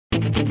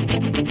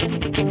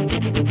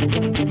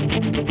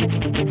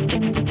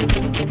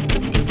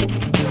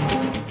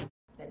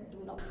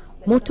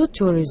Motor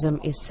tourism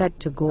is set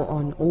to go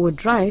on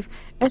overdrive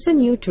as a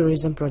new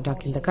tourism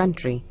product in the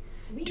country.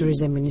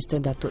 Tourism Minister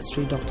Datuk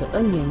Seri Dr.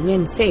 Ng Yen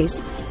Yen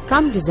says,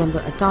 come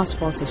December a task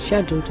force is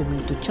scheduled to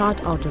meet to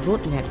chart out a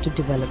roadmap to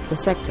develop the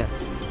sector.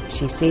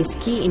 She says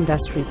key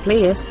industry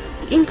players,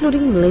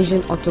 including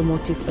Malaysian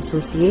Automotive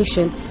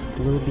Association,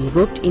 will be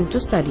roped in to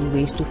study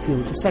ways to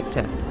fuel the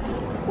sector.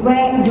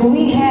 Where do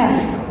we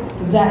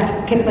have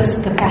that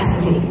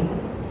capacity?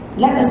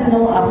 Let us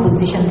know our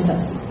position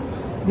first.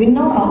 We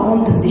know our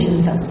own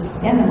position first.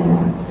 Yeah, number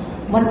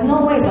one. Must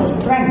know where is our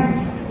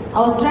strength.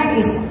 Our strength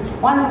is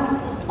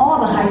all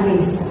the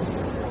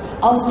highways.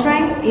 Our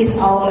strength is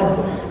our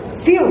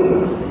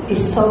fuel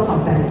is so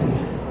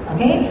competitive.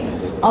 Okay?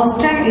 Our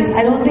strength is,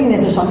 I don't think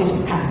there's a shortage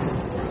of cars.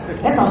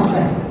 That's our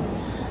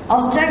strength.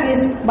 Our strength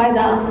is by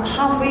the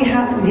halfway, we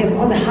have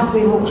all the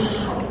halfway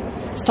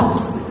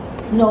stops.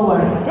 No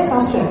worry. That's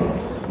our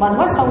strength. But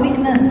what's our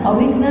weakness? Our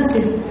weakness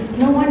is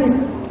no one is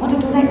want to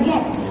do that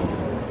yet.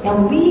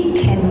 Now we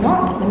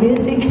cannot, the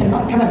ministry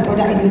cannot come and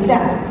product it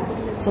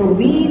itself. So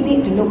we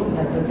need to look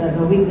at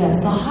the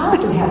weakness. So how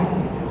to help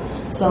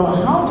them? So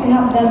how to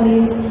help them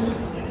means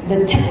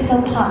the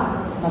technical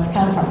part must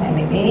come from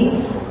MMA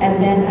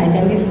and then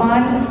identify,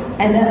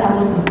 and then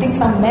I will take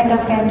some mega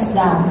firms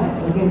down.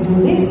 We can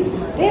do this.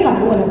 They are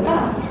go on the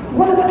car.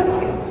 What about the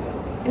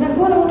bike? You know,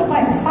 go on the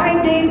bike.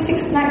 5 days,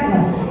 6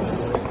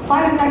 nights.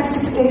 5 nights,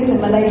 6 days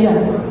in Malaysia.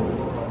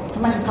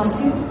 How much it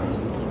cost you?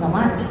 Not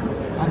much.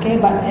 Okay,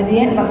 but at the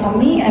end, but for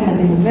me, I must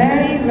be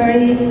very,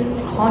 very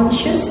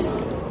conscious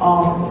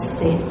of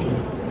safety.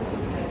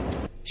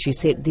 She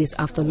said this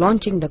after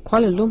launching the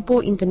Kuala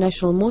Lumpur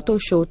International Motor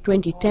Show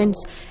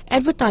 2010's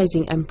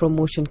advertising and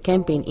promotion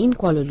campaign in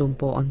Kuala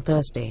Lumpur on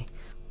Thursday.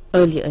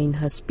 Earlier in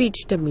her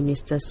speech, the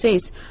minister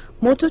says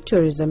motor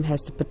tourism has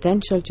the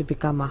potential to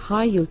become a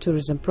high-yield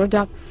tourism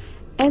product,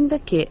 and the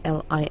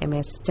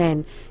KLIMS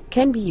 10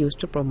 can be used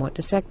to promote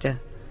the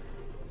sector.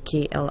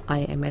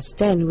 KLIMS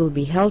 10 will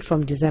be held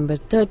from December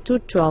 3rd to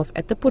 12th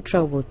at the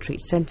Putra World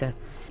Trade Center.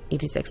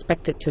 It is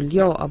expected to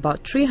lure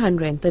about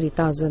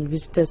 330,000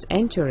 visitors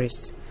and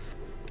tourists.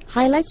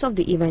 Highlights of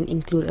the event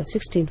include a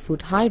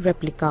 16-foot high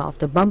replica of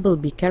the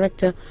Bumblebee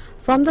character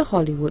from the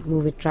Hollywood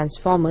movie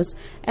Transformers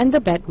and the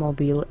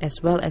Batmobile,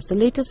 as well as the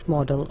latest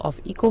model of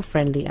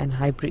eco-friendly and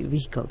hybrid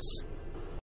vehicles.